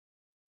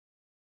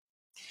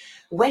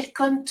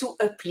Welcome to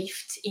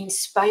Uplift,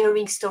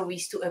 inspiring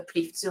stories to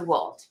uplift the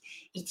world.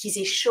 It is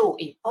a show,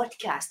 a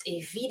podcast,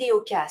 a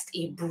videocast,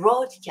 a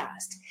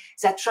broadcast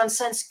that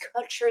transcends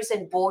cultures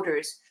and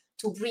borders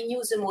to bring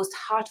you the most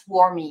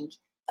heartwarming,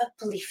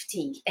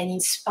 uplifting, and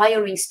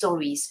inspiring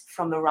stories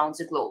from around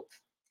the globe.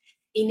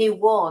 In a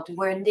world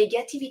where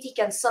negativity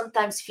can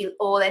sometimes feel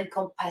all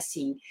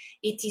encompassing,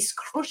 it is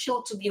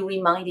crucial to be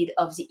reminded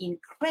of the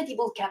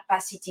incredible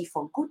capacity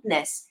for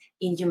goodness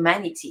in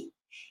humanity.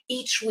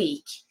 Each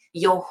week,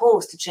 your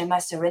host,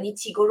 Gemma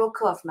Serenity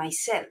Golokov,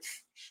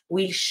 myself,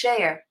 will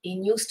share a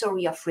new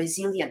story of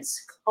resilience,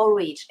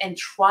 courage, and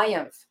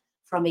triumph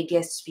from a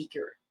guest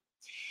speaker.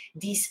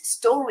 These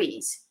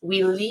stories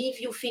will leave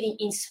you feeling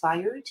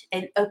inspired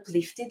and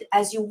uplifted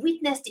as you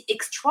witness the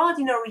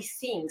extraordinary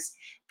things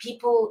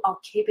people are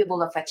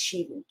capable of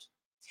achieving.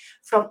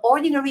 From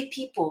ordinary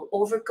people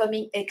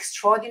overcoming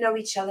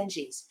extraordinary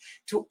challenges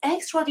to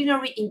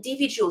extraordinary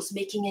individuals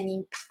making an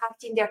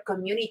impact in their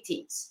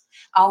communities,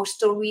 our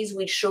stories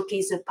will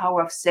showcase the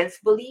power of self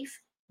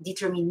belief,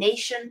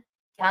 determination,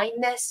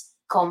 kindness,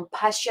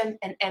 compassion,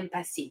 and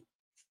empathy.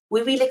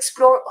 We will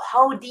explore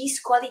how these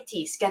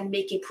qualities can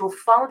make a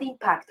profound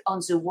impact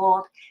on the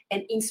world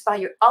and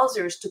inspire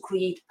others to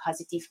create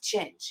positive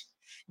change.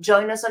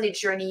 Join us on a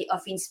journey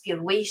of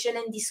inspiration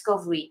and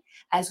discovery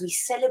as we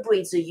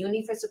celebrate the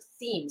universal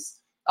themes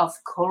of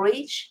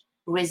courage,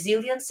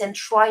 resilience, and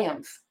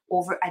triumph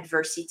over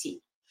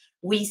adversity.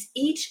 With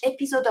each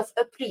episode of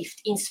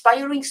Uplift,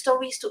 inspiring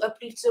stories to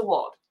uplift the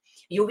world,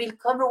 you will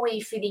come away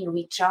feeling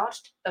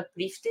recharged,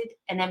 uplifted,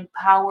 and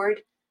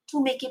empowered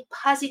to make a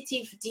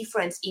positive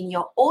difference in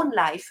your own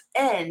life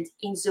and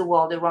in the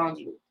world around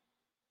you.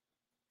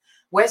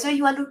 Whether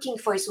you are looking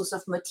for a source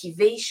of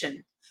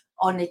motivation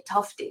on a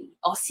tough day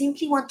or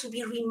simply want to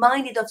be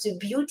reminded of the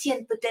beauty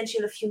and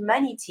potential of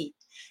humanity,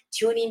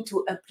 tune in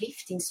to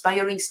Uplift,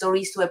 inspiring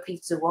stories to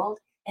uplift the world,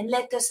 and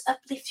let us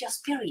uplift your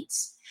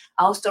spirits.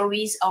 Our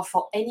stories are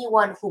for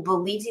anyone who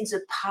believes in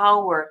the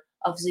power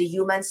of the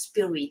human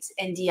spirit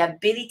and the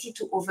ability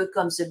to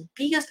overcome the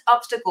biggest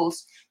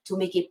obstacles to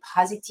make a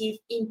positive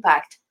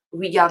impact,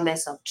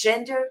 regardless of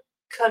gender,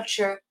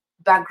 culture,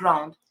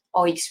 background,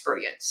 or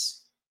experience.